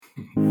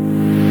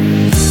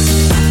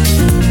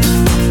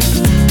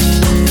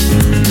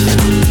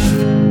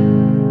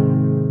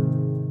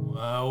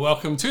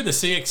Welcome to the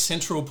CX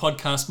Central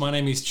podcast. My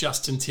name is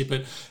Justin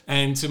Tippett,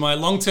 and to my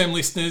long-term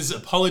listeners,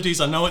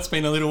 apologies. I know it's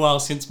been a little while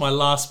since my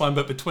last one,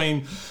 but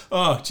between,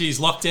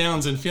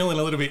 lockdowns and feeling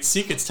a little bit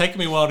sick, it's taken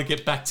me a while to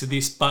get back to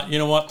this. But you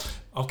know what?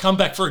 I'll come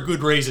back for a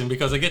good reason,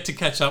 because I get to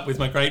catch up with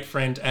my great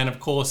friend and, of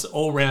course,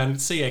 all-round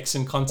CX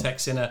and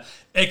contact center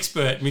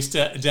expert,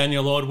 Mr.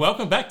 Daniel Lord.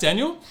 Welcome back,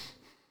 Daniel.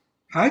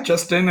 Hi,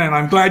 Justin, and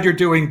I'm glad you're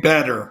doing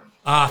better.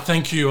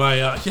 Thank you.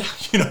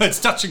 It's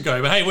touch and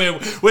go, but hey,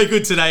 we're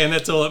good today, and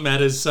that's all that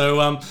matters.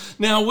 So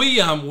now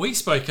we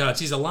spoke.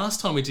 The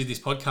last time we did this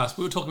podcast,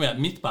 we were talking about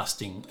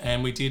mythbusting,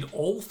 and we did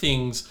all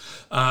things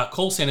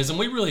call centers, and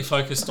we really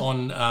focused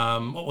on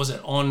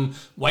on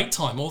wait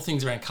time, all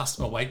things around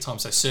customer wait time,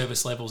 so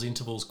service levels,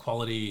 intervals,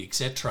 quality,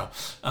 etc.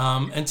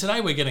 And today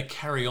we're going to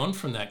carry on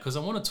from that, because I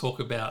want to talk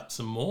about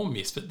some more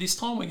myths, but this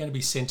time we're going to be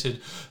centered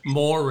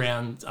more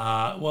around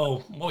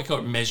what we call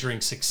it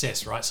measuring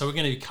success, right? So we're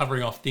going to be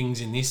covering off things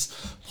in this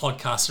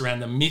podcast around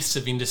the myths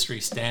of industry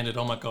standard.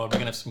 Oh my God, we're going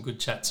to have some good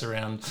chats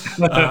around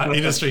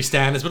industry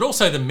standards, but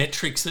also the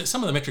metrics,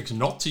 some of the metrics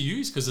not to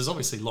use, because there's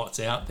obviously lots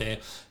out there.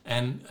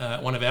 And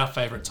one of our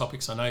favourite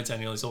topics, I know,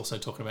 Daniel, is also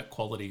talking about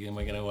quality, and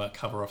we're going to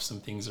cover off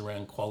some things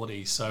around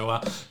quality. So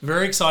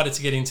very excited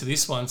to get into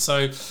this one.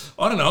 So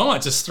I don't know, I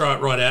might just throw it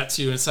right out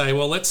to you and say,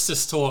 well, let's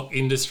just talk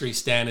industry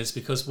standards,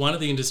 because one of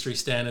the industry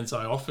standards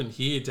I often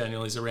hear,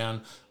 Daniel, is around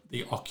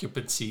the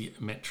occupancy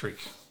metric.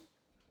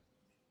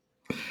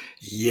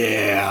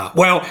 Yeah.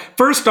 Well,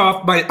 first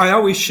off, I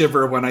always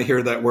shiver when I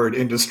hear that word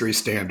industry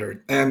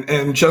standard.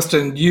 And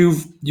Justin,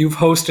 you've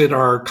hosted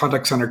our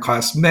contact center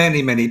class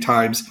many, many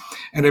times.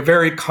 And a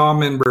very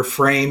common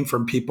refrain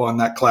from people in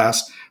that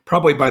class,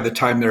 probably by the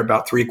time they're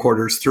about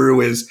 3/4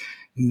 through, is,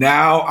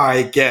 now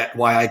I get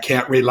why I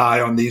can't rely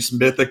on these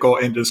mythical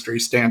industry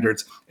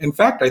standards. In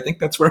fact, I think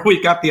that's where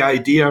we got the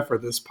idea for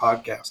this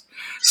podcast.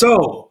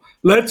 So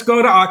let's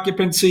go to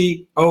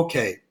occupancy.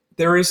 Okay.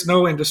 There is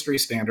no industry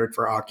standard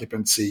for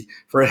occupancy,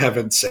 for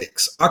heaven's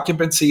sakes.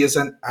 Occupancy is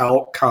an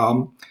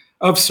outcome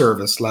of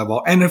service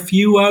level and a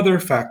few other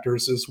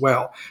factors as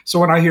well. So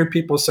when I hear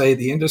people say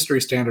the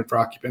industry standard for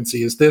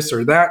occupancy is this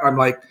or that, I'm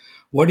like,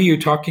 what are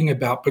you talking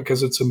about?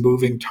 Because it's a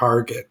moving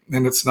target,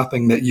 and it's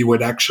nothing that you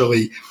would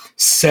actually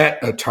set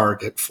a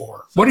target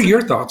for. What are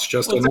your thoughts,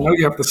 Justin? I know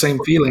you have the same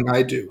feeling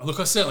I do. Look,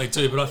 I certainly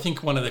do, but I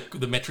think one of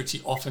the metrics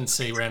you often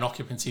see around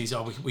occupancy is,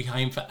 we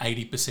aim for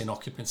 80%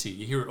 occupancy.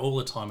 You hear it all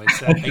the time.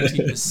 It's that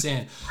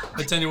 80%.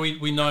 But Daniel,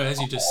 we know,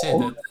 as you just said,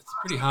 that it's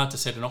pretty hard to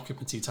set an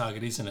occupancy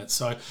target, isn't it?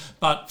 So,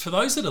 but for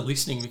those that are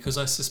listening, because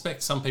I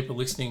suspect some people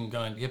listening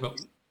going, yeah, but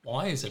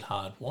why is it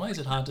hard? Why is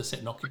it hard to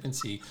set an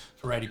occupancy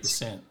for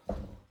 80%?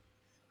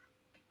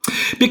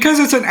 Because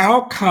it's an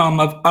outcome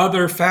of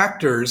other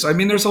factors. I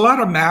mean, there's a lot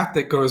of math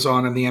that goes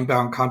on in the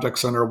inbound contact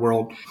center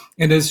world.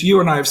 And as you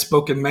and I have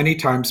spoken many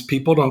times,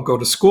 people don't go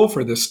to school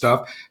for this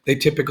stuff. They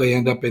typically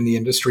end up in the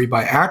industry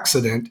by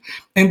accident.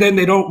 And then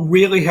they don't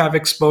really have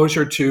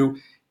exposure to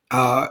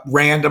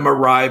random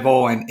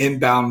arrival and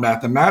inbound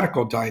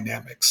mathematical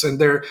dynamics.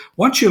 And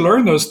once you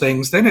learn those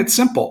things, then it's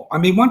simple. I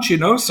mean, once you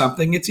know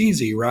something, it's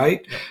easy,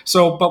 right? Yeah.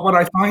 So, but what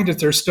I find is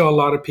there's still a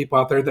lot of people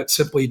out there that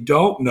simply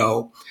don't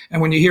know.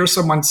 And when you hear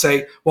someone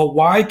say, well,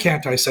 why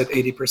can't I set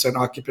 80%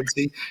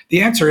 occupancy?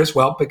 The answer is,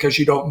 well, because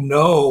you don't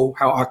know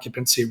how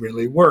occupancy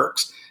really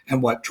works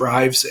and what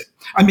drives it.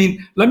 I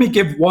mean, let me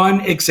give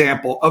one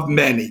example of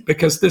many,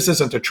 because this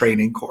isn't a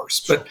training course,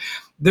 but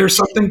there's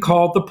something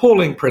called the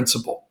pooling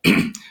principle.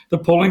 The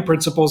pooling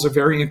principle is a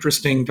very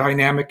interesting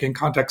dynamic in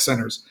contact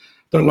centers.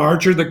 The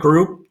larger the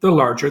group, the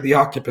larger the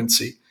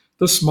occupancy.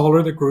 The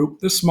smaller the group,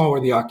 the smaller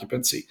the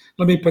occupancy.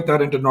 Let me put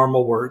that into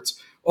normal words.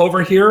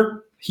 Over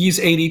here, he's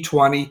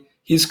 80-20.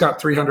 He's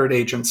got 300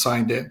 agents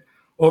signed in.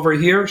 Over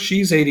here,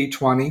 she's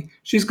 80-20.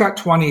 She's got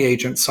 20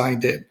 agents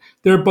signed in.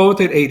 They're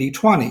both at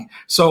 80-20.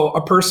 So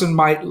a person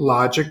might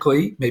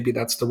logically, maybe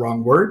that's the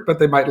wrong word, but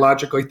they might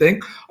logically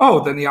think,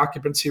 oh, then the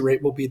occupancy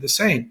rate will be the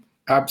same.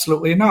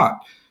 Absolutely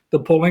not. The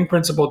pooling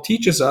principle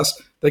teaches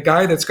us the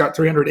guy that's got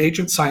 300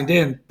 agents signed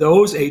in,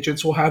 those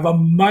agents will have a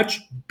much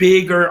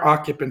bigger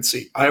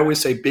occupancy. I always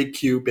say big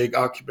Q, big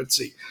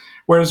occupancy.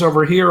 Whereas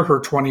over here, her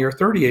 20 or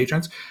 30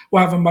 agents will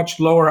have a much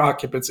lower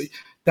occupancy.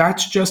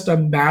 That's just a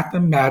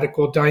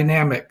mathematical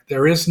dynamic.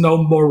 There is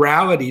no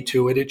morality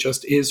to it. It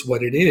just is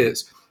what it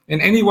is.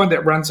 And anyone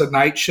that runs a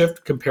night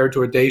shift compared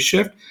to a day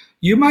shift,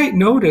 you might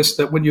notice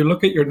that when you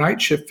look at your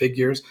night shift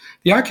figures,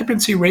 the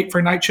occupancy rate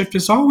for night shift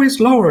is always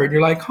lower. And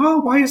you're like, oh,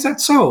 why is that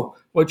so?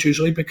 Well, it's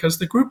usually because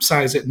the group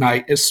size at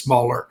night is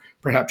smaller.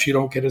 Perhaps you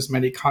don't get as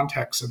many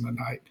contacts in the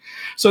night.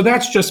 So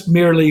that's just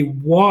merely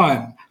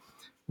one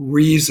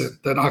reason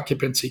that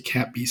occupancy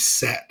can't be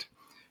set.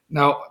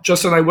 Now,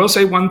 Justin, I will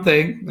say one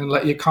thing and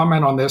let you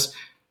comment on this.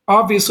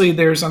 Obviously,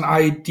 there's an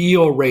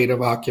ideal rate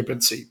of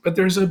occupancy, but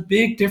there's a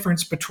big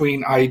difference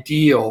between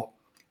ideal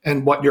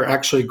and what you're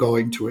actually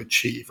going to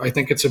achieve. I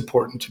think it's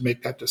important to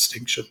make that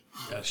distinction.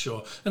 Yeah,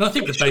 sure. And I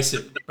think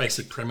the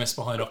basic premise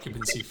behind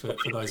occupancy for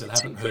those that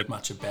haven't heard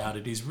much about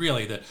it is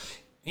really that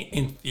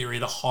in theory,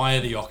 the higher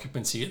the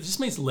occupancy, it just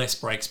means less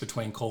breaks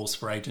between calls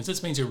for agents.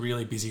 This means you're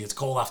really busy. It's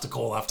call after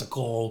call after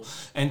call.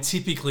 And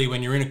typically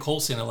when you're in a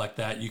call center like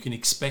that, you can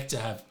expect to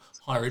have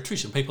higher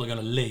attrition. People are going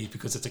to leave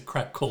because it's a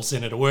crap call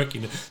center to work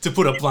in, to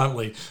put it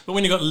bluntly. But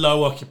when you've got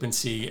low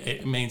occupancy,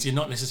 it means you're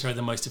not necessarily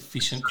the most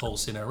efficient call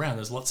center around.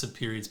 There's lots of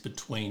periods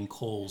between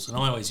calls. And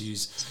I always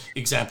use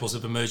examples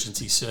of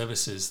emergency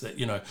services that,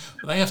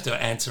 they have to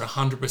answer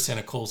 100%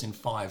 of calls in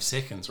 5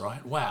 seconds,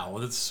 right? Wow,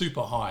 well, that's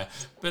super high.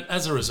 But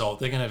as a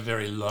result, they're going to have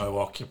very low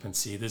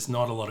occupancy. There's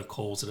not a lot of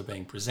calls that are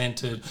being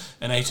presented,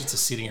 and agents are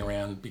sitting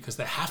around because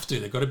they have to.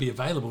 They've got to be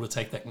available to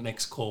take that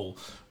next call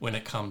when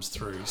it comes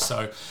through.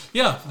 So,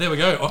 yeah, there we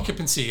go.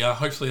 Occupancy.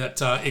 Hopefully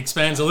that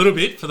expands a little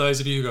bit for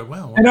those of you who go,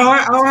 wow. And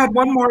I'll add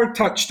one more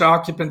touch to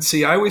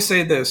occupancy. I always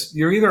say this: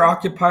 you're either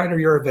occupied or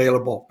you're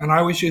available. And I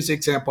always use the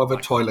example of a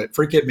toilet.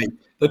 Forgive me.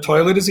 The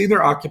toilet is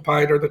either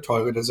occupied or the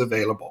toilet is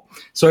available.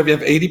 So if you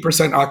have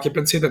 80%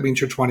 occupancy, that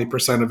means you're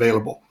 20%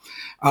 available.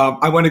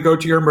 I want to go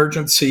to your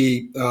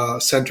emergency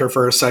center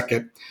for a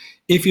second.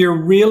 If you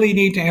really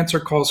need to answer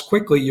calls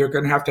quickly, you're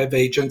going to have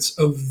agents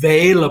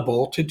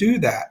available to do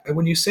that. And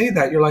when you say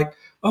that, you're like,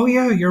 oh,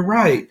 yeah, you're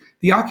right.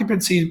 The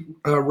occupancy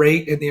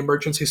rate in the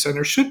emergency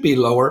center should be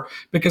lower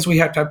because we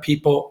have to have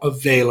people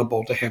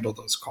available to handle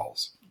those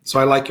calls. So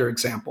I like your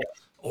example.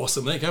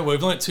 Awesome. There you go.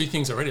 We've learned two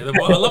things already.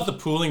 Well, I love the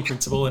pooling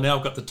principle, and now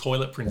I've got the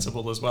toilet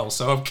principle as well.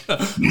 So I've got,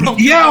 Try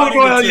not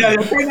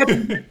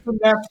to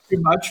math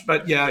too much,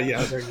 but yeah.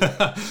 There you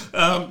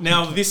go.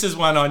 Now, this is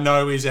one I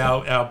know is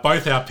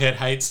both our pet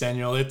hates,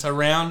 Daniel. It's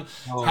around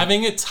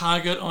having a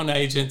target on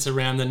agents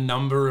around the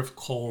number of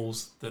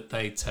calls that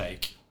they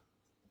take.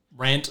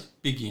 Rant,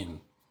 begin.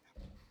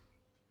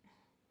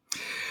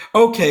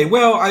 Okay,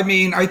 well, I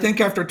think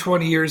after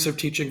 20 years of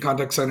teaching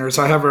contact centers,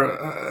 I have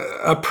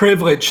a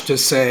privilege to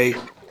say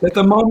that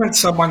the moment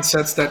someone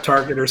sets that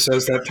target or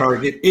says that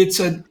target, it's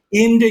an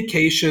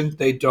indication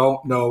they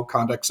don't know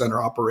contact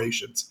center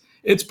operations.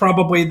 It's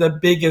probably the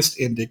biggest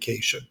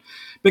indication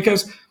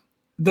because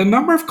the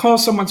number of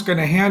calls someone's going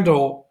to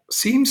handle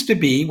seems to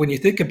be, when you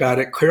think about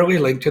it, clearly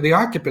linked to the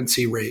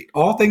occupancy rate.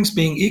 All things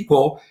being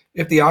equal,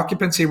 if the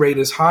occupancy rate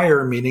is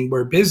higher, meaning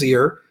we're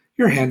busier,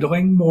 you're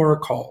handling more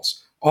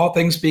calls. All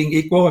things being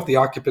equal, if the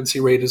occupancy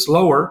rate is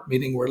lower,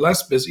 meaning we're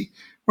less busy,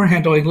 we're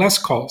handling less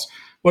calls.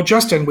 Well,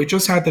 Justin, we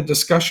just had the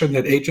discussion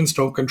that agents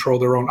don't control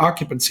their own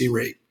occupancy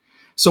rate.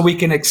 So we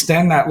can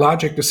extend that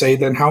logic to say,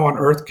 then how on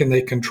earth can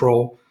they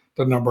control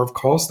the number of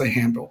calls they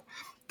handle?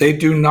 They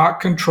do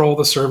not control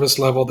the service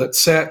level that's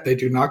set. They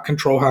do not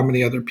control how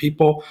many other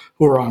people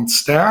who are on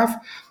staff.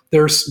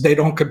 They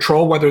don't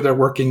control whether they're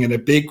working in a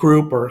big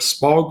group or a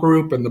small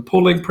group and the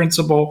pooling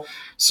principle.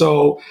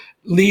 So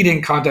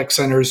leading contact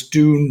centers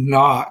do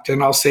not,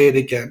 and I'll say it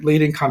again,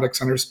 leading contact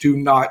centers do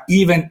not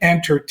even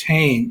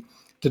entertain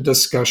the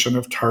discussion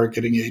of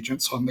targeting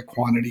agents on the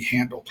quantity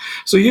handled.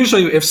 So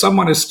usually if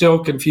someone is still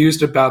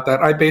confused about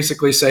that, I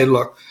basically say,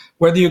 look,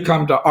 whether you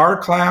come to our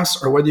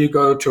class or whether you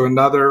go to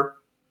another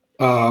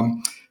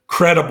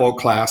credible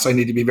class, I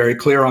need to be very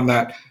clear on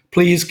that.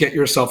 Please get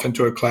yourself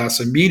into a class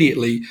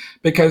immediately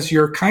because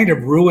you're kind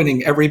of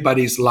ruining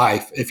everybody's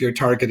life if you're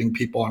targeting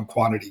people on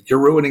quantity.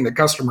 You're ruining the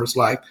customer's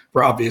life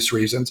for obvious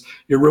reasons.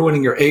 You're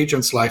ruining your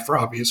agent's life for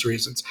obvious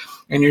reasons.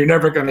 And you're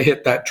never going to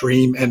hit that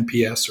dream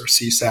NPS or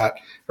CSAT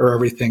or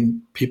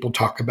everything people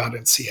talk about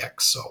in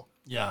CX. So.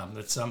 Yeah,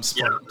 that's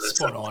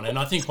spot on. And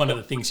I think one of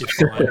the things you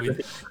find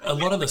with a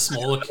lot of the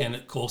smaller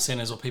call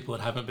centers or people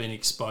that haven't been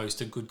exposed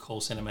to good call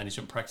center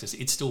management practice,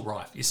 it's still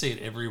rife. You see it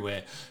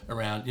everywhere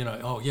around,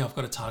 I've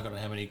got a target on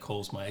how many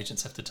calls my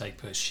agents have to take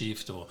per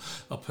shift or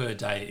per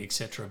day,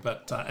 etc.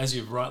 But as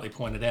you've rightly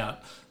pointed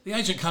out, the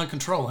agent can't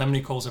control how many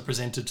calls are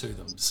presented to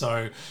them.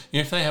 So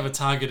if they have a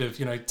target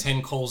of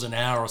 10 calls an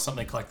hour or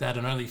something like that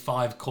and only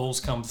 5 calls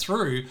come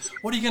through,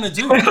 what are you going to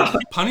do?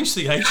 Punish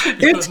the agent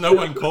because no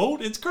one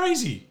called? It's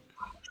crazy.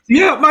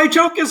 Yeah, my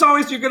joke is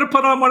always you're going to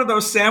put on one of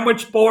those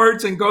sandwich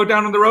boards and go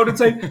down on the road and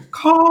say,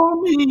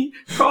 call me,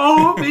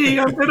 I'm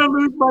going to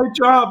lose my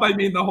job.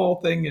 The whole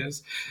thing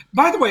is.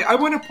 By the way, I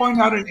want to point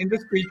out an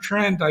industry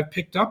trend I've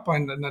picked up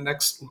on in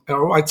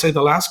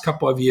the last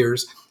couple of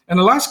years. In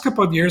the last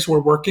couple of years,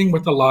 we're working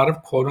with a lot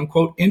of quote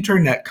unquote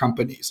internet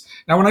companies.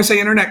 Now, when I say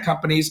internet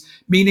companies,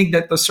 meaning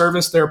that the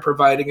service they're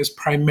providing is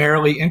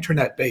primarily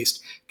internet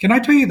based. Can I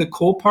tell you the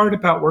cool part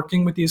about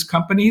working with these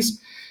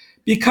companies?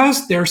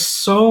 Because they're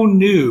so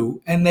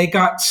new and they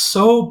got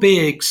so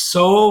big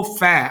so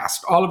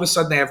fast, all of a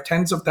sudden they have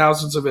tens of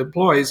thousands of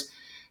employees,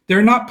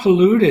 they're not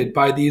polluted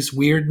by these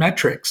weird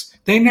metrics.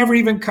 They never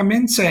even come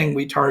in saying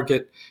we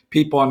target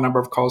people on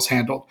number of calls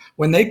handled.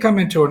 When they come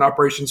into an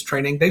operations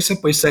training, they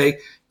simply say,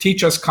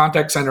 teach us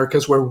contact center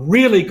because we're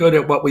really good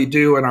at what we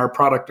do in our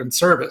product and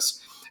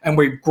service. And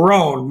we've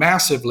grown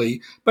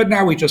massively, but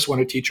now we just want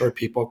to teach our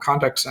people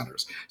contact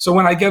centers. So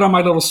when I get on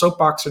my little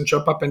soapbox and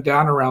jump up and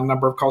down around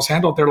number of calls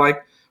handled, they're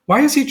like, Why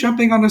is he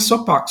jumping on a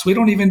soapbox? We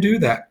don't even do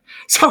that.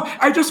 So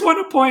I just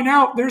want to point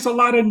out there's a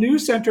lot of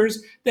news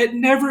centers that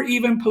never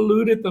even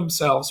polluted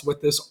themselves with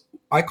this,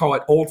 I call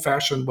it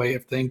old-fashioned way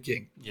of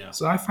thinking. Yeah.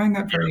 So I find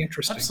that very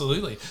interesting.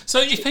 Absolutely.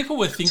 So if people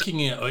were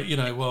thinking,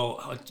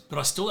 but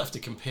I still have to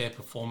compare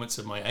performance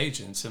of my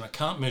agents, and I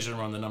can't measure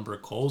on the number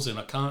of calls, and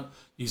I can't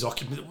use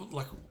occupancy.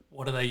 Like,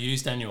 what do they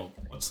use, Daniel?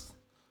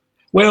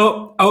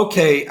 Well,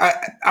 okay.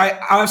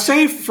 I'll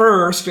say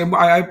first, and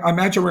I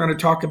imagine we're going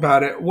to talk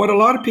about it. What a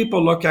lot of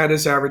people look at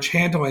is average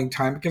handling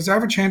time, because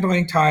average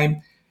handling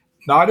time,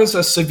 not as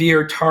a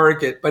severe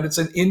target, but it's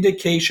an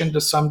indication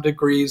to some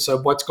degrees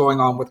of what's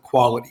going on with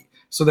quality.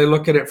 So they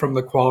look at it from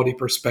the quality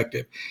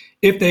perspective.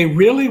 If they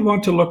really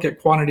want to look at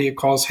quantity of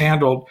calls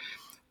handled,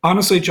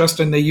 honestly,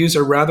 Justin, they use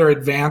a rather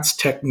advanced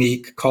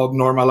technique called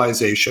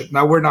normalization.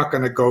 Now, we're not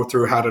going to go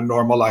through how to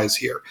normalize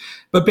here,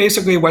 but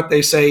basically what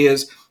they say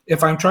is,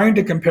 if I'm trying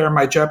to compare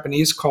my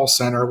Japanese call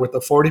center with a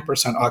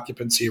 40%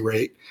 occupancy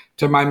rate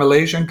to my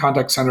Malaysian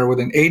contact center with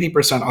an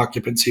 80%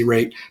 occupancy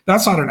rate,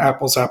 that's not an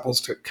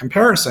apples-apples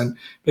comparison,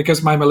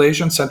 because my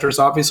Malaysian center is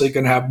obviously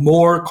going to have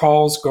more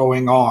calls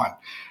going on.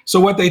 So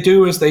what they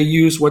do is they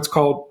use what's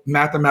called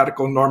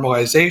mathematical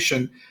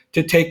normalization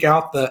to take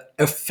out the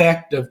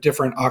effect of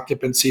different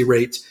occupancy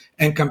rates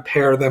and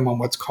compare them on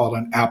what's called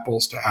an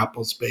apples to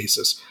apples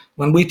basis.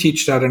 When we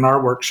teach that in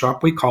our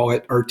workshop, we call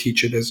it or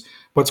teach it as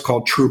what's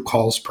called true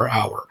calls per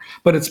hour,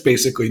 but it's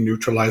basically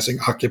neutralizing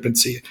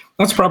occupancy.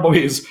 That's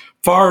probably as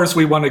far as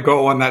we want to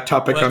go on that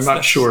topic. Well, I'm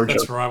not sure.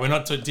 That's right. We're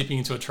not dipping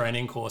into a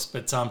training course,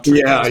 but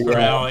true calls per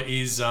hour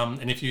is,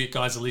 and if you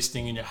guys are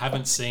listening and you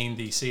haven't seen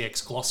the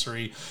CX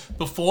glossary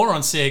before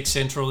on CX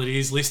Central, it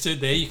is listed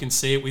there. You can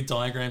see it with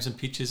diagrams and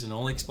pictures and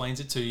all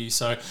explains it to you.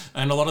 So,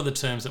 and a lot of the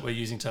terms that we're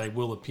using today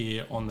will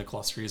appear on the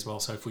glossary as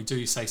well. So if we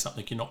do say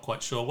something you're not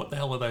quite sure, what the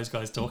hell are those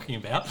guys talking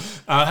about?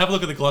 Have a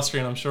look at the glossary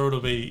and I'm sure it'll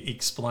be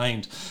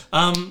explained.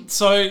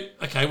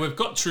 Okay, we've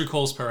got true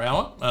calls per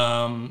hour.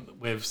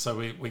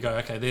 We go,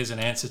 okay, there's an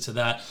answer to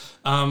that.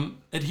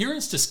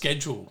 Adherence to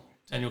schedule.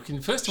 Daniel,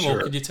 first of all,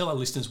 could you tell our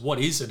listeners what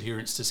is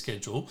adherence to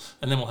schedule?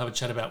 And then we'll have a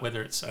chat about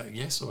whether it's a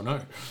yes or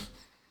no.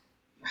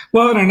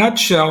 Well, in a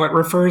nutshell, it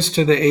refers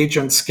to the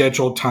agent's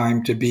scheduled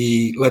time to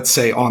be, let's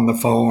say, on the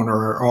phone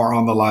or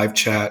on the live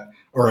chat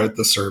or at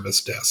the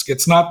service desk.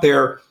 It's not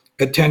their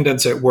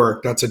attendance at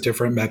work. That's a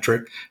different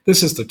metric.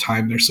 This is the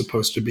time they're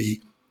supposed to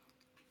be,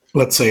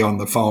 let's say, on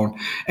the phone.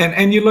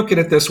 And you look at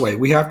it this way.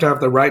 We have to have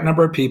the right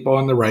number of people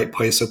in the right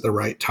place at the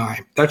right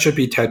time. That should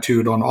be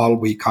tattooed on all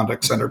we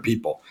contact center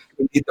people.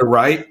 We need the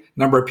right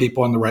number of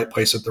people in the right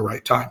place at the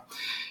right time.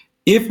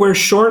 If we're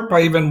short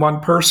by even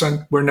one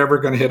person, we're never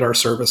going to hit our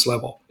service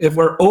level. If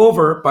we're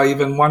over by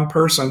even one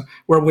person,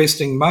 we're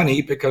wasting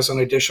money because an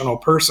additional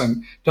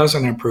person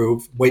doesn't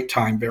improve wait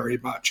time very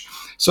much.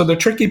 So the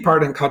tricky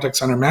part in contact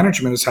center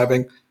management is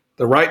having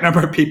the right number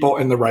of people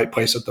in the right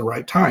place at the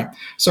right time.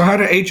 So how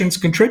do agents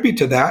contribute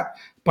to that?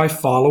 By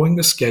following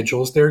the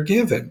schedules they're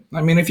given.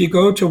 I mean, if you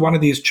go to one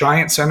of these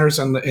giant centers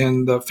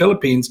in the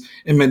Philippines,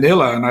 in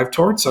Manila, and I've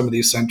toured some of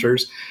these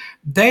centers,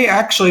 they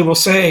actually will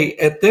say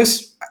at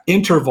this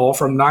interval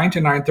from 9 to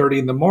 9:30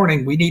 in the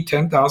morning, we need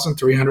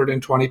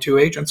 10,322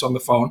 agents on the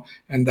phone,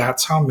 and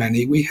that's how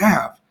many we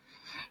have.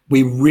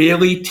 We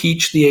really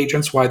teach the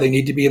agents why they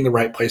need to be in the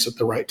right place at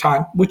the right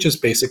time, which is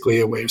basically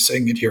a way of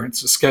saying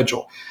adherence to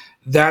schedule.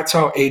 That's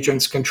how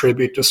agents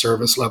contribute to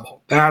service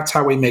level. That's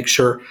how we make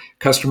sure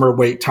customer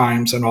wait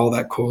times and all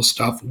that cool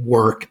stuff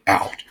work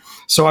out.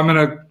 So I'm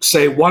going to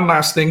say one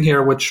last thing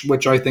here,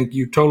 which I think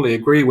you totally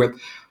agree with.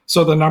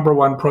 So the number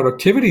one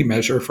productivity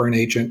measure for an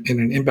agent in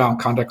an inbound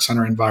contact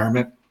center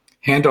environment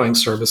handling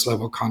service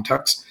level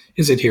contacts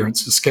is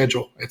adherence to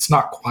schedule. It's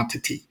not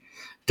quantity.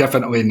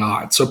 Definitely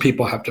not. So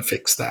people have to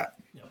fix that.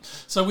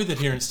 So with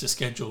adherence to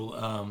schedule,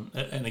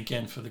 and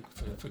again,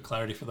 for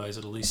clarity for those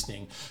that are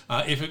listening,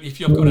 if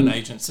you've got an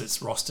agent that's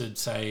rostered,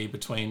 say,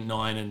 between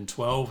 9 and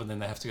 12, and then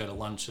they have to go to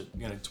lunch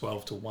at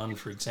 12 to 1,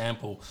 for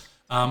example,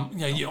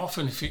 you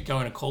often, if you go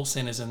into call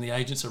centers and the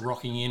agents are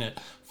rocking in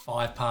at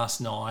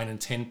 9:05 and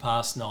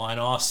 9:10.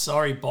 Oh,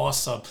 sorry,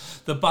 boss.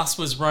 The bus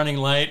was running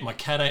late. My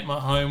cat ate my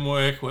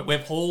homework.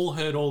 We've all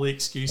heard all the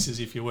excuses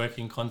if you work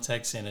in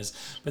contact centers.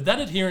 But that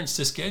adherence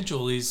to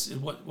schedule is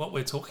what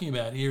we're talking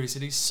about here. Is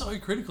it is so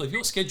critical. If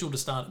you're scheduled to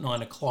start at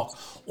 9 o'clock,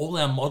 all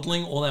our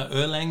modelling, all our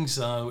Erlangs,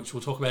 which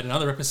we'll talk about in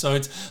other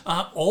episodes,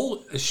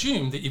 all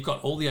assume that you've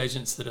got all the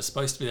agents that are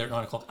supposed to be there at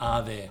 9 o'clock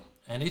are there.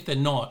 And if they're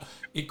not,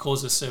 it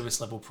causes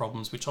service level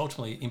problems, which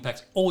ultimately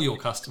impacts all your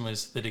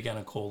customers that are going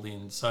to call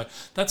in. So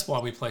that's why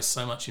we place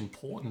so much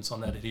importance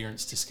on that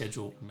adherence to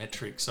schedule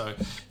metric. So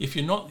if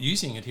you're not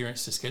using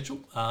adherence to schedule,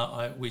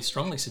 we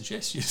strongly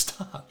suggest you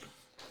start.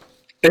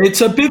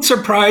 It's a bit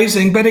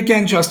surprising, but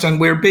again, Justin,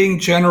 we're being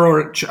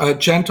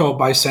gentle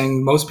by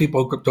saying most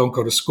people don't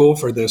go to school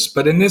for this.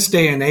 But in this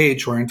day and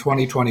age, we're in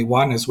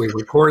 2021 as we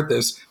record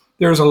this,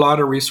 there's a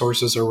lot of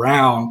resources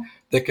around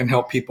that can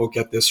help people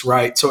get this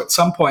right. So at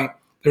some point,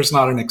 there's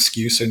not an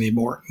excuse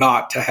anymore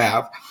not to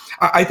have.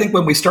 I think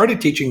when we started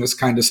teaching this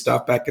kind of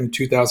stuff back in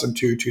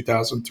 2002,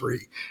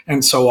 2003,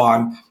 and so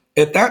on,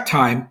 At that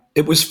time,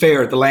 it was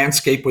fair. The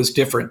landscape was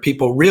different.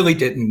 People really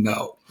didn't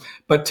know.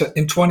 But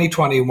in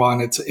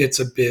 2021, it's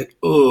a bit,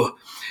 ugh.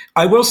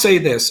 I will say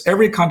this,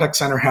 every contact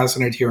center has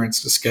an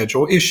adherence to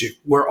schedule issue.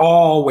 We're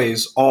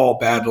always all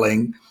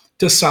battling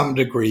to some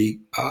degree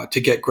to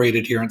get great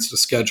adherence to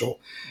schedule.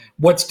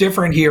 What's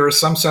different here is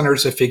some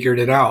centers have figured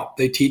it out.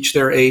 They teach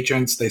their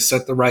agents, they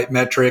set the right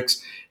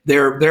metrics.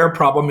 Their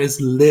problem is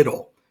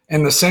little.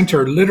 And the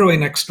center literally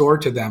next door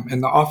to them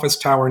and the office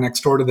tower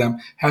next door to them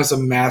has a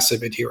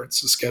massive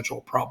adherence to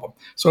schedule problem.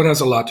 So it has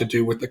a lot to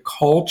do with the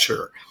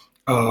culture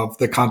of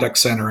the contact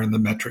center and the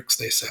metrics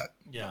they set.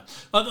 Yeah,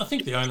 I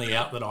think the only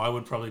out that I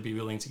would probably be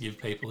willing to give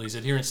people is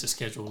adherence to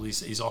schedule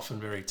is often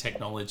very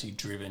technology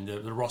driven.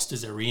 The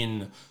rosters are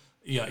in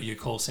your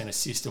call center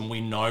system.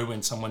 We know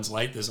when someone's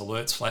late, there's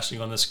alerts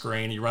flashing on the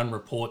screen, you run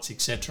reports,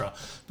 etc.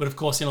 But of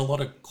course, in a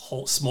lot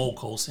of small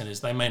call centers,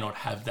 they may not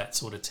have that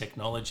sort of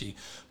technology.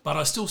 But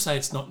I still say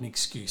it's not an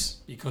excuse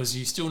because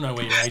you still know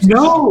where your agent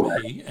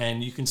should be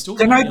and you can still...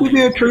 Can I give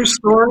you a true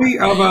story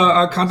of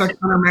a contact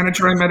center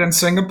manager I met in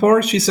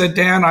Singapore? She said,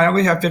 Dan, I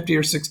only have 50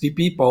 or 60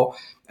 people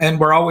and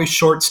we're always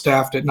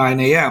short-staffed at 9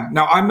 a.m.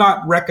 Now, I'm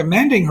not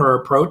recommending her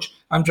approach.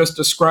 I'm just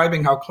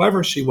describing how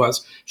clever she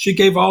was. She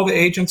gave all the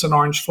agents an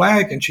orange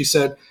flag, and she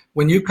said,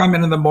 when you come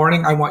in the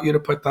morning, I want you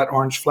to put that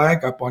orange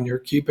flag up on your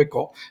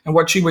cubicle. And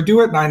what she would do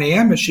at 9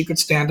 a.m. is she could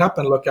stand up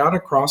and look out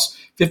across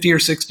 50 or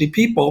 60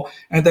 people,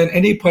 and then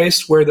any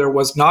place where there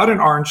was not an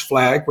orange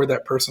flag, where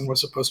that person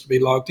was supposed to be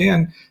logged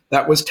in,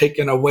 that was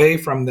taken away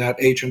from that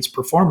agent's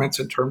performance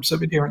in terms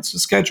of adherence to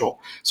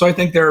schedule. So I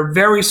think there are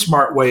very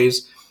smart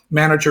ways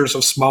managers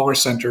of smaller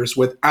centers,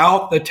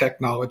 without the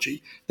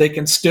technology, they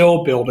can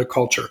still build a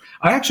culture.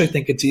 I actually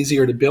think it's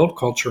easier to build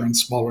culture in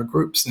smaller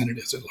groups than it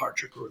is in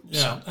larger groups.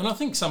 Yeah, and I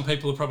think some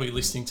people are probably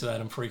listening to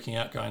that and freaking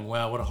out going,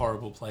 wow, what a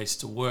horrible place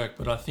to work.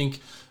 But I think,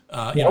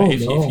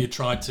 if you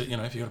tried to, if you're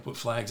going to put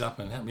flags up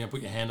and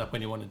put your hand up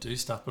when you want to do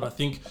stuff. But I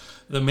think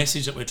the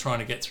message that we're trying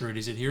to get through it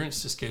is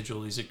adherence to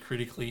schedule is a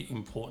critically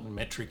important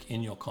metric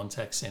in your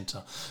contact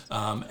center.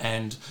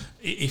 And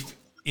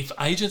if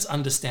agents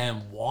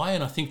understand why,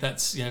 and I think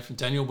that's, from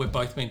Daniel, we've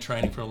both been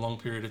training for a long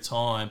period of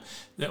time,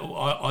 that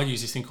I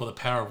use this thing called the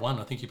power of one.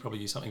 I think you probably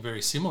use something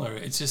very similar.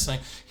 It's just saying,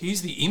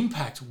 here's the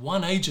impact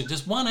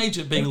just one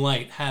agent being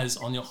late has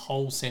on your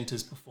whole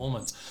center's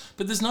performance.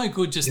 But there's no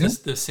good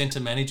just the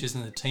center managers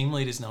and the team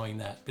leaders knowing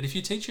that. But if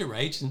you teach your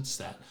agents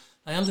that,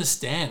 they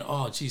understand,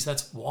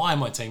 that's why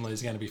my team leader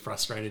is going to be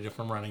frustrated if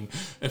I'm running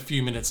a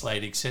few minutes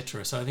late,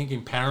 etc. So I think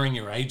empowering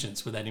your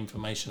agents with that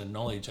information and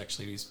knowledge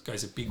actually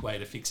goes a big way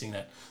to fixing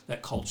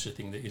that culture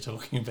thing that you're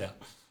talking about.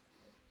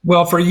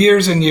 Well, for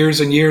years and years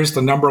and years,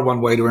 the number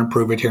one way to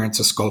improve adherence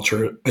to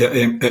schedule,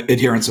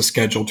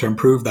 to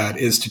improve that,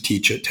 is to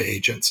teach it to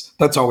agents.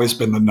 That's always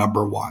been the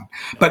number one.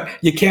 But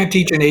you can't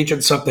teach an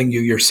agent something you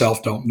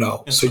yourself don't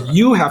know. That's so right.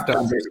 You have to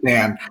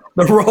understand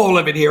the role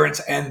of adherence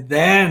and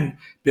then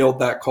build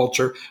that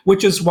culture,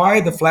 which is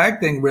why the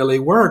flag thing really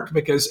worked,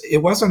 because it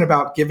wasn't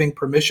about giving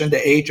permission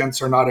to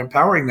agents or not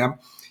empowering them.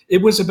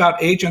 It was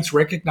about agents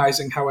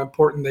recognizing how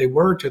important they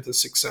were to the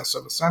success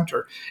of a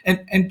center.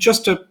 And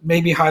just to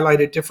maybe highlight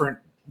a different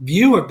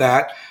view of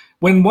that,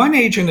 when one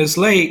agent is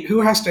late,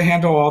 who has to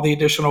handle all the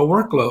additional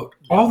workload?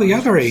 All the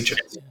other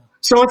agents.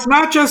 So it's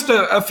not just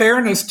a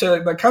fairness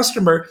to the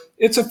customer,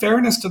 it's a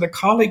fairness to the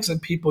colleagues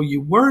and people you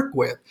work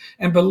with.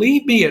 And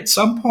believe me, at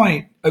some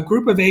point, a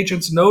group of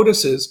agents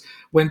notices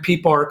when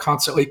people are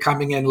constantly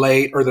coming in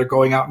late or they're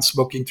going out and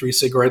smoking 3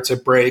 cigarettes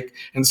at break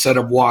instead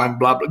of 1,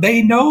 blah, blah.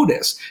 They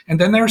notice. And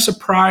then they're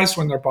surprised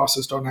when their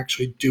bosses don't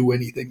actually do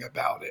anything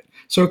about it.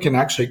 So it can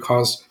actually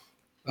cause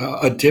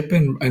a dip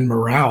in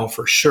morale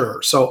for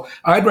sure. So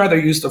I'd rather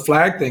use the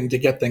flag thing to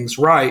get things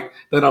right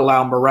than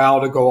allow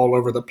morale to go all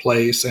over the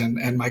place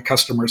and my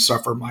customers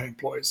suffer, my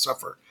employees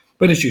suffer.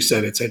 But as you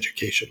said, it's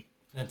education.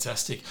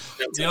 Fantastic.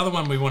 The other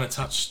one we want to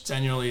touch,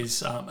 Daniel,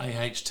 is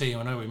AHT.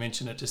 I know we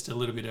mentioned it just a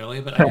little bit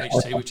earlier, but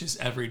AHT, which is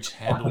average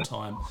handle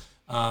time.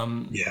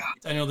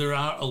 Daniel, there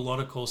are a lot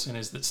of call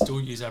centers that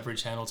still use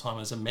average handle time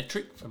as a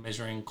metric for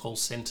measuring call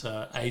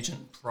center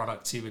agent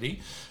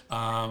productivity.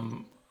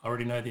 I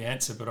already know the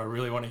answer, but I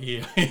really want to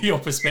hear your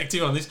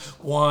perspective on this.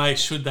 Why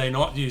should they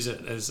not use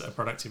it as a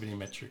productivity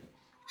metric?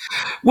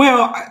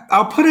 Well,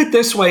 I'll put it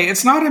this way.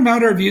 It's not a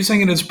matter of using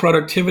it as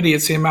productivity.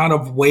 It's the amount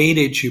of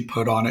weightage you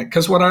put on it.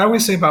 Because what I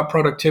always say about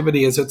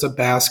productivity is it's a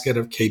basket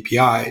of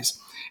KPIs.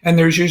 And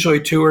there's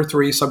usually 2 or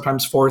 3,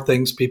 sometimes 4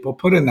 things people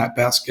put in that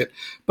basket.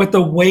 But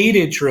the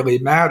weightage really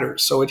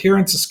matters. So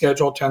adherence to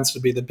schedule tends to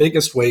be the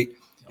biggest weight.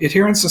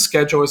 Adherence to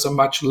schedule is a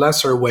much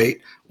lesser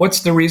weight.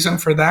 What's the reason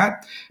for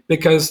that?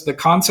 Because the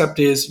concept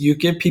is you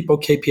give people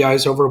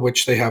KPIs over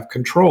which they have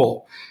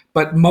control.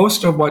 But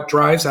most of what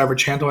drives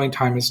average handling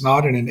time is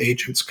not in an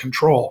agent's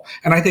control.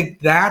 And I think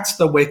that's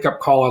the wake-up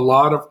call a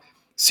lot of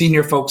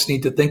senior folks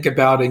need to think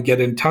about and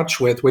get in touch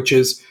with, which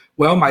is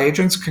Well, my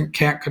agents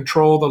can't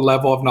control the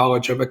level of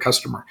knowledge of a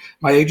customer.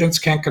 My agents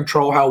can't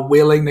control how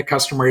willing the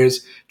customer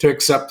is to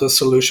accept the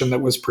solution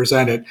that was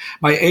presented.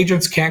 My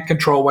agents can't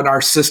control when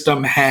our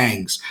system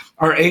hangs.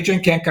 Our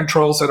agent can't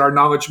control that our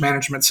knowledge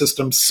management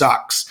system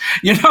sucks.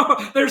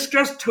 There's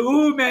just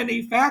too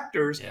many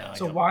factors. Yeah,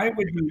 so why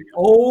would you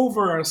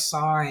over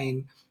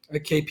assign a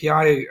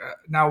KPI?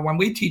 Now, when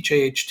we teach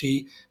AHT,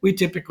 we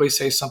typically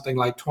say something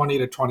like 20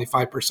 to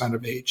 25%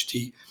 of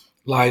AHT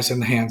lies in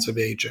the hands of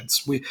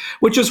agents.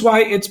 Which is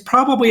why it's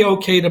probably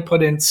okay to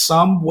put in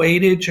some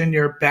weightage in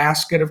your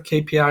basket of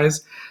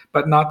KPIs,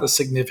 but not the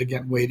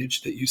significant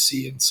weightage that you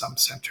see in some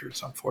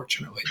centers,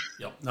 unfortunately.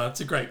 Yep. No,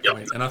 that's a great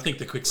point. And I think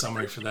the quick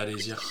summary for that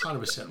is you're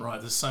 100% right.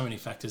 There's so many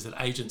factors that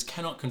agents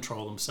cannot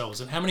control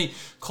themselves. And how many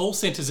call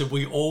centers have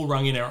we all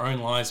rung in our own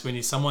lives when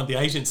the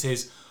agent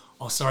says,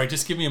 oh, sorry,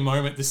 just give me a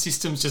moment. The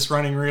system's just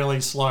running really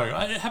slow.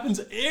 It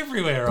happens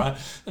everywhere, right?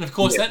 And of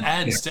course, that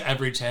adds to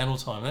average handle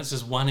time. That's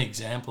just one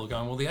example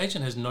going, well, the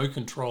agent has no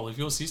control. If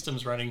your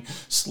system's running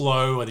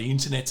slow or the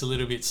internet's a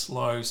little bit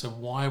slow, so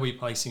why are we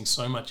placing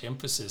so much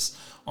emphasis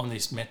on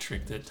this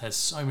metric that has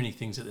so many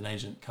things that an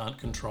agent can't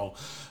control?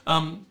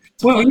 And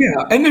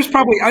there's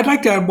probably, I'd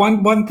like to add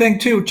one thing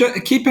too.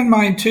 Just keep in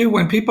mind too,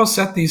 when people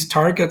set these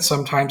targets,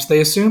 sometimes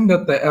they assume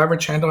that the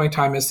average handling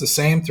time is the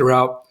same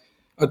throughout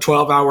a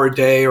 12-hour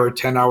day or a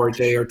 10-hour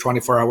day or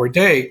 24-hour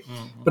day.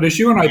 Mm-hmm. But as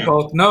you and I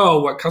both know,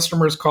 what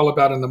customers call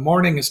about in the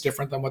morning is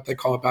different than what they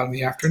call about in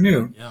the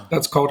afternoon. Yeah.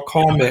 That's called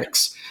call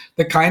mix.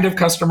 The kind of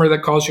customer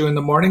that calls you in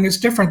the morning is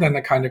different than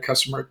the kind of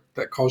customer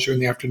that calls you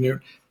in the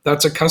afternoon.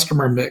 That's a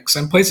customer mix.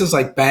 And places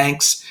like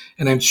banks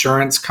and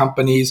insurance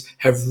companies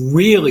have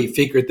really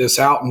figured this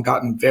out and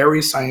gotten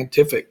very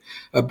scientific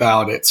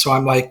about it. So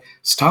I'm like,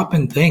 stop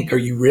and think. Are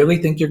you really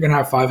think you're going to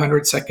have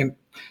 500-second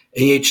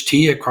AHT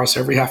across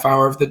every half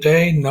hour of the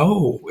day?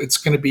 No, it's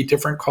going to be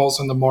different calls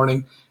in the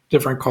morning,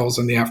 different calls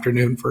in the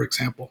afternoon, for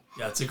example.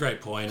 Yeah, it's a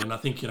great point. And I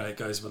think, it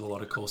goes with a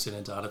lot of call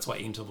center data. That's why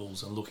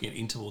intervals and looking at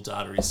interval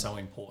data is so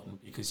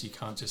important, because you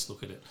can't just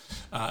look at it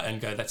and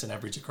go, that's an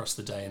average across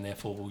the day, and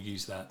therefore we'll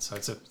use that. So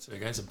it's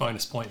a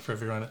bonus point for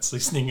everyone that's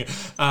listening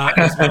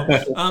as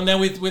well. Now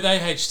with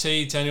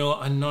AHT, Daniel,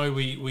 I know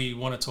we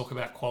want to talk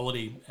about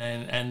quality,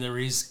 and there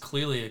is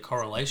clearly a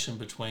correlation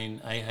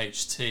between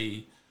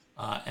AHT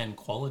and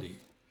quality.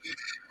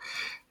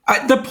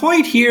 The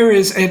point here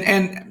is,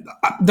 and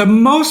the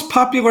most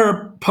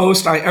popular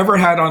post I ever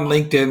had on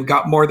LinkedIn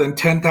got more than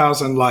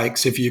 10,000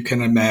 likes, if you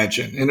can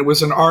imagine. And it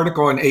was an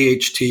article on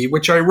AHT,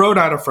 which I wrote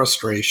out of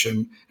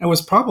frustration. It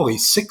was probably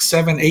 6,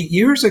 7, 8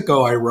 years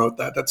ago I wrote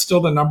that. That's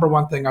still the number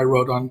one thing I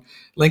wrote on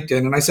LinkedIn.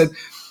 And I said,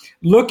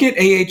 look at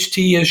AHT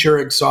as your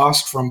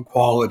exhaust from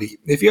quality.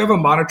 If you have a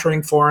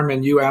monitoring forum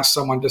and you ask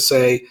someone to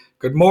say,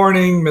 good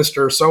morning,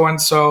 Mr.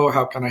 So-and-so,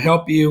 how can I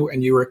help you?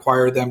 And you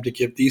require them to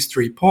give these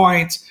 3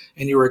 points,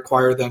 and you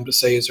require them to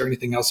say, is there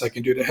anything else I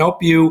can do to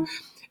help you?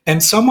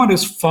 And someone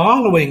is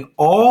following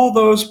all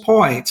those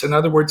points, in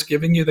other words,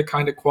 giving you the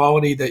kind of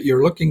quality that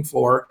you're looking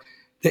for,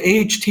 the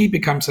AHT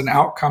becomes an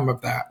outcome of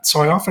that.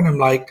 So I often am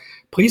like,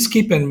 please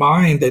keep in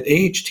mind that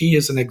AHT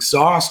is an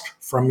exhaust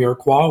from your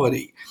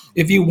quality.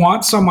 If you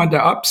want someone to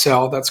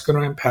upsell, that's going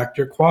to impact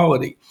your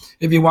quality.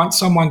 If you want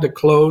someone to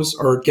close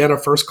or get a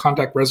first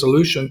contact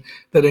resolution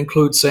that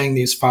includes saying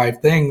these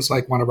 5 things,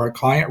 like one of our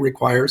client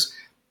requires,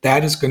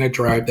 that is going to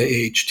drive the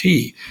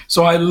AHT.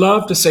 So I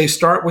love to say,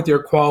 start with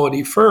your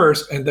quality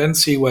first and then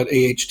see what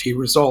AHT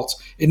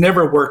results. It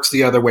never works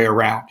the other way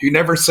around. You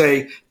never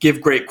say, give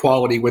great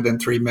quality within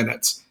 3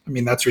 minutes. I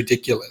mean, that's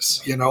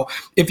ridiculous.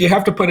 If you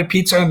have to put a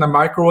pizza in the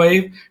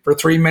microwave for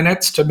 3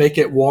 minutes to make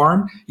it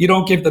warm, you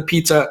don't give the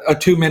pizza a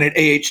 2-minute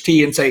AHT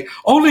and say,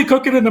 only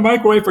cook it in the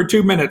microwave for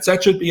 2 minutes.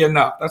 That should be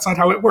enough. That's not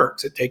how it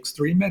works. It takes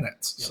 3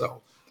 minutes. Yep.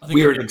 So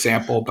weird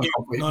example, but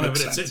hopefully it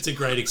makes sense. It's a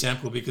great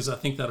example, because I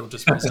think that'll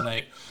just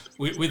resonate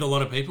with a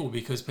lot of people,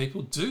 because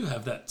people do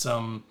have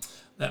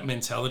that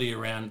mentality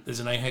around, there's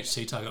an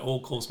AHT target, all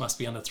calls must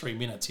be under 3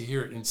 minutes. You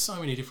hear it in so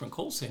many different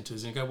call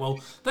centers and go, well,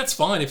 that's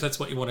fine if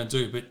that's what you want to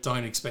do, but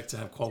don't expect to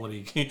have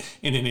quality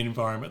in an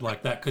environment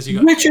like that.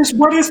 Which is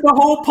what is the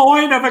whole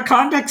point of a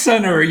contact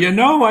center?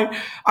 I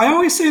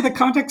always say the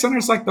contact center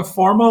is like the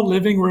formal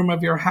living room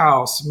of your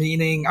house,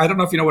 meaning, I don't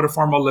know if you know what a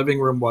formal living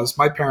room was.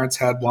 My parents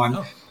had one.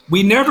 Oh.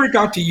 We never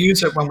got to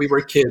use it when we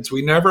were kids.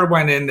 We never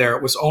went in there.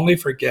 It was only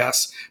for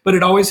guests, but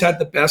it always had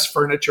the best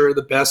furniture,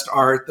 the best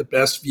art, the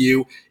best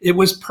view. It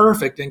was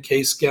perfect in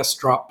case guests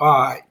dropped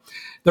by.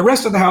 The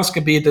rest of the house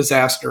could be a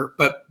disaster,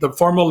 but the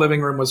formal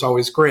living room was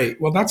always great.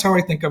 Well, that's how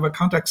I think of a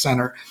contact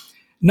center.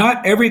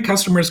 Not every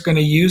customer is going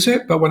to use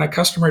it, but when a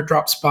customer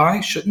drops by,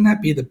 shouldn't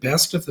that be the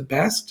best of the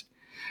best?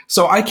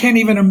 So I can't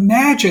even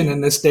imagine in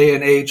this day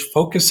and age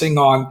focusing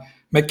on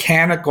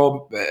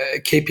mechanical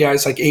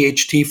KPIs like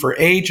AHT for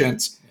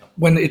agents.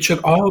 when it should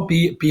all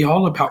be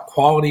all about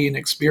quality and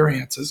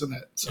experience, isn't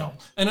it? So.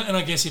 Yeah. And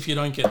I guess if you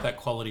don't get that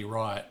quality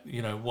right,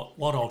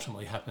 what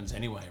ultimately happens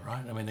anyway,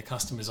 right? I mean, the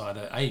customer's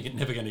either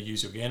never going to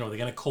use you again, or they're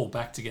going to call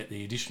back to get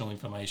the additional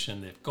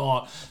information they've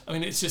got. I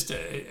mean, it's a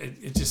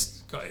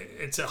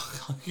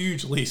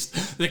huge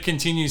list that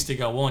continues to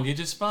go on. You're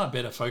just far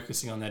better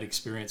focusing on that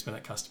experience when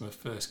that customer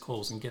first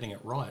calls and getting it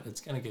right.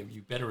 It's going to give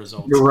you better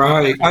results. You're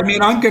right. I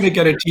mean, I'm going to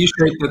get a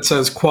T-shirt that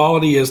says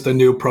 "Quality is the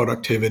new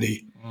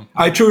productivity."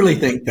 I truly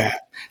think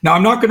that. Now,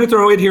 I'm not going to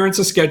throw adherence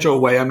a schedule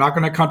away. I'm not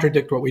going to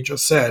contradict what we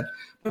just said.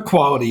 But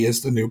quality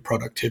is the new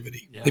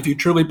productivity. Yeah. If you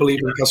truly believe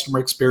in customer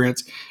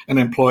experience and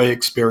employee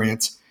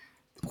experience,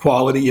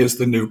 quality is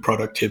the new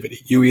productivity.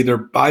 You either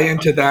buy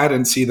into that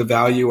and see the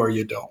value, or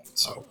you don't.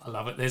 So I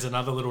love it. There's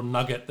another little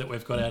nugget that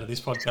we've got out of this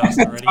podcast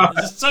already.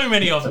 There's so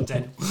many of them,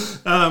 Daniel.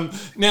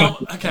 Now,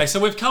 okay, so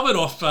we've covered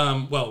off.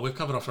 We've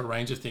covered off a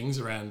range of things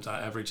around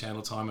average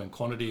handle time and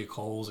quantity of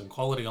calls and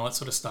quality, all that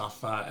sort of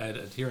stuff,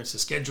 adherence to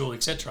schedule,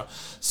 etc.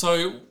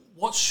 So,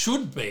 what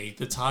should be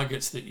the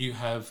targets that you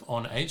have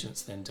on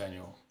agents, then,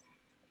 Daniel?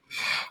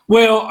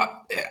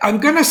 Well, I'm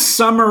going to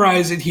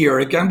summarize it here.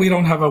 Again, we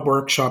don't have a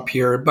workshop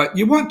here, but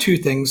you want two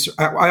things.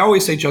 I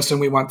always say, Justin,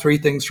 we want three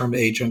things from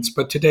agents,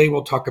 but today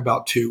we'll talk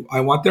about two. I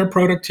want their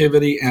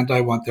productivity and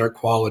I want their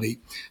quality.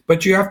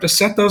 But you have to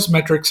set those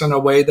metrics in a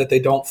way that they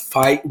don't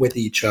fight with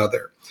each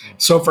other.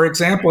 So, for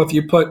example, if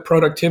you put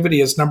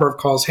productivity as number of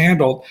calls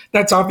handled,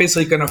 that's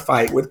obviously going to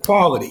fight with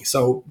quality.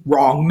 So,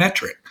 wrong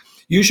metric.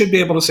 You should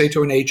be able to say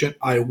to an agent,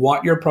 I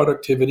want your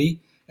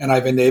productivity, and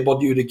I've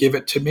enabled you to give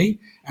it to me,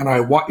 and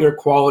I want your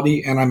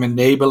quality, and I'm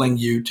enabling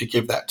you to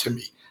give that to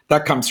me.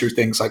 That comes through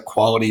things like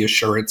quality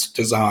assurance,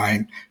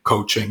 design,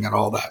 coaching, and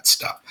all that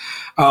stuff.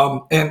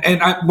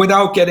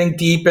 Without getting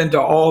deep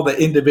into all the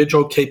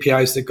individual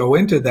KPIs that go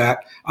into that,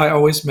 I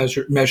always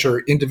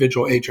measure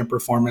individual agent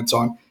performance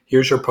on,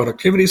 here's your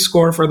productivity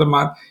score for the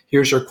month,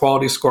 here's your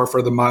quality score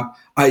for the month.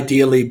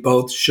 Ideally,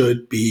 both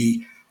should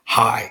be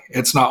high.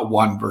 It's not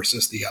one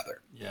versus the other.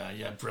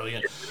 Yeah,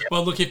 brilliant.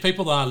 Well, look, if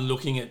people are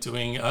looking at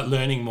doing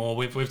learning more,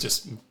 we've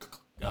just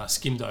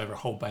skimmed over a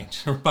whole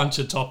bunch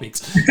of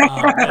topics.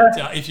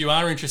 But if you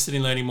are interested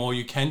in learning more,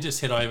 you can just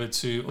head over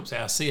to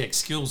our CX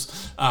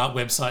Skills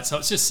website. So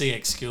it's just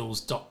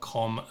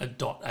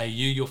cxskills.com.au.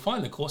 You'll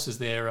find the courses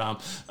there.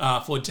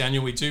 For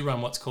Daniel, we do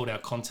run what's called our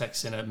Contact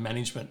Center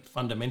Management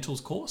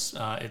Fundamentals course.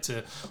 It's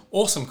an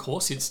awesome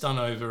course. It's done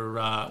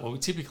over, we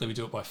typically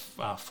do it by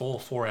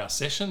 4-hour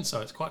sessions,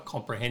 so it's quite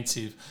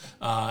comprehensive,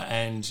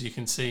 and you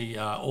can see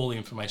all the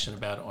information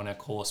about it on our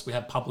course. We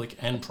have public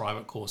and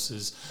private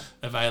courses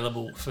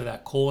available for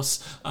that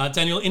course.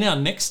 Daniel, in our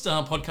next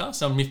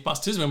podcast on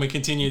Mythbusters, when we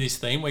continue this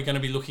theme, we're going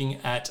to be looking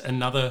at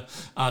another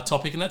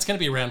topic, and that's going to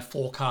be around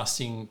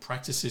forecasting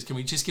practices. Can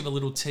we just give a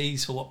little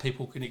tease for what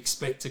people can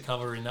expect to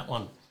cover in that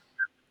one?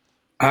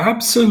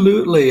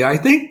 Absolutely. I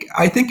think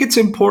it's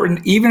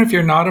important, even if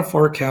you're not a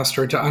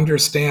forecaster, to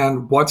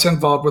understand what's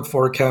involved with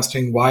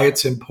forecasting, why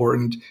it's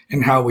important,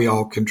 and how we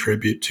all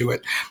contribute to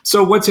it.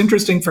 So what's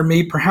interesting for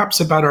me, perhaps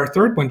about our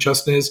third one,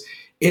 Justin, is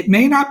it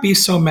may not be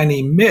so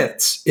many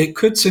myths. It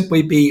could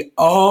simply be,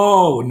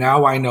 oh,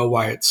 now I know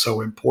why it's so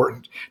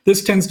important.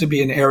 This tends to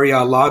be an area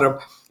a lot of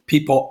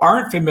people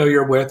aren't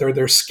familiar with, or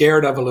they're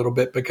scared of a little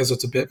bit because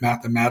it's a bit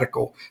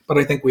mathematical. But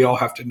I think we all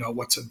have to know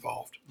what's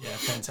involved. Yeah,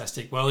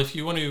 fantastic. Well, if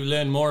you want to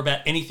learn more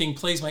about anything,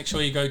 please make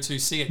sure you go to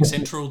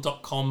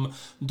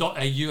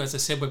cxcentral.com.au. As I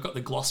said, we've got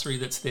the glossary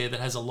that's there that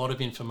has a lot of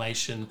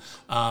information,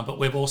 but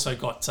we've also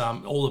got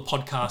all the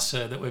podcasts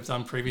that we've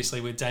done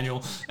previously with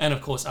Daniel, and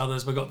of course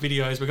others. We've got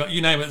videos, we've got,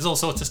 you name it, there's all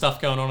sorts of stuff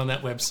going on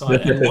that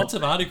website, and lots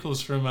of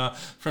articles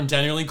from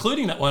Daniel,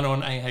 including that one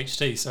on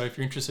AHT. So if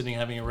you're interested in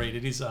having a read,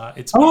 it is I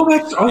didn't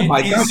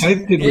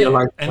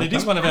realize that. And it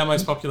is one of our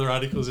most popular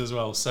articles as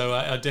well. So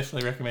I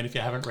definitely recommend, if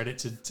you haven't read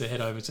it, to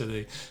head over to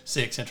the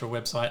CX Central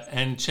website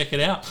and check it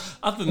out.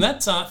 Other than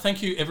that,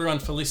 thank you everyone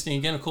for listening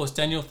again. Of course,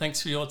 Daniel,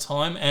 thanks for your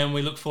time, and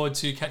we look forward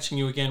to catching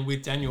you again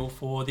with Daniel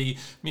for the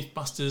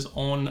Mythbusters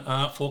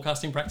on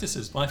forecasting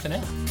practices. Bye for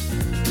now.